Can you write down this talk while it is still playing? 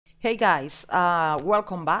Hey guys,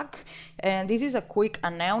 welcome back. And this is a quick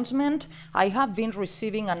announcement. I have been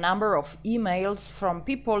receiving a number of emails from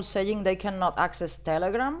people saying they cannot access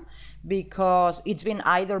Telegram because it's been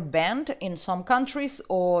either banned in some countries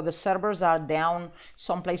or the servers are down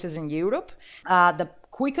some places in Europe. The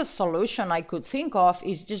quickest solution I could think of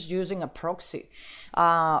is just using a proxy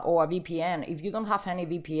or a VPN. If you don't have any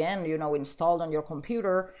VPN, installed on your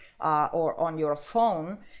computer or on your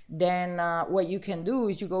phone, then what you can do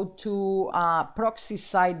is you go to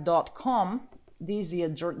proxysite.com. This is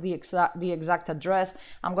the exact address.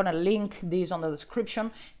 I'm gonna link this on the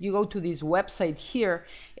description. You go to this website here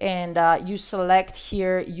and you select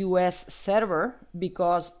here US server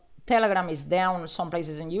because Telegram is down some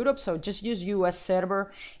places in Europe, so just use US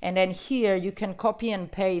server, and then here you can copy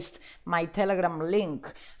and paste my Telegram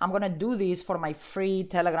link. I'm gonna do this for my free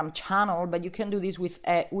Telegram channel, but you can do this with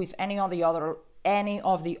any of the other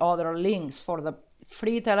links for the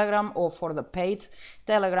free Telegram or for the paid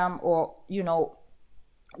Telegram, or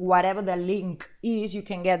whatever the link is, you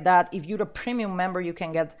can get that. If you're a premium member, you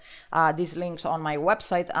can get these links on my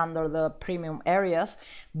website under the premium areas.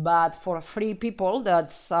 But for free people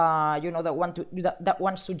that's that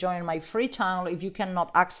wants to join my free channel, if you cannot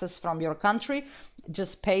access from your country,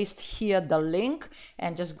 just paste here the link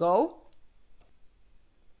and just go.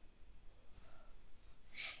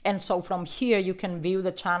 And so from here you can view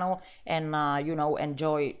the channel and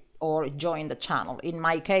enjoy or join the channel. In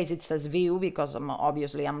my case, it says view because I'm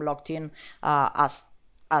logged in as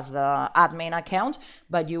the admin account,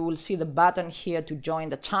 but you will see the button here to join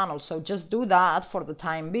the channel. So just do that for the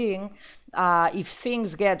time being. If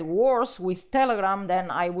things get worse with Telegram,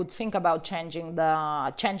 then I would think about changing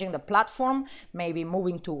the platform, maybe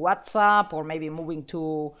moving to WhatsApp or maybe moving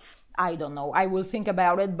to, I don't know. I will think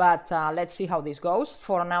about it, but let's see how this goes.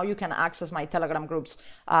 For now, you can access my Telegram groups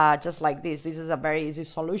just like this. This is a very easy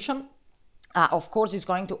solution. Of course, it's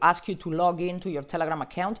going to ask you to log in to your Telegram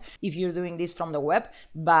account if you're doing this from the web,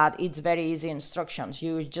 but it's very easy instructions.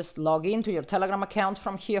 You just log into your Telegram account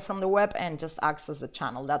from here from the web and just access the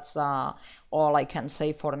channel. That's all I can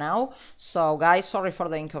say for now. So guys, sorry for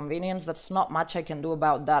the inconvenience. That's not much I can do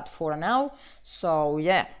about that for now. So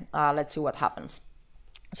yeah, let's see what happens.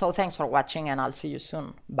 So thanks for watching and I'll see you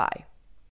soon. Bye.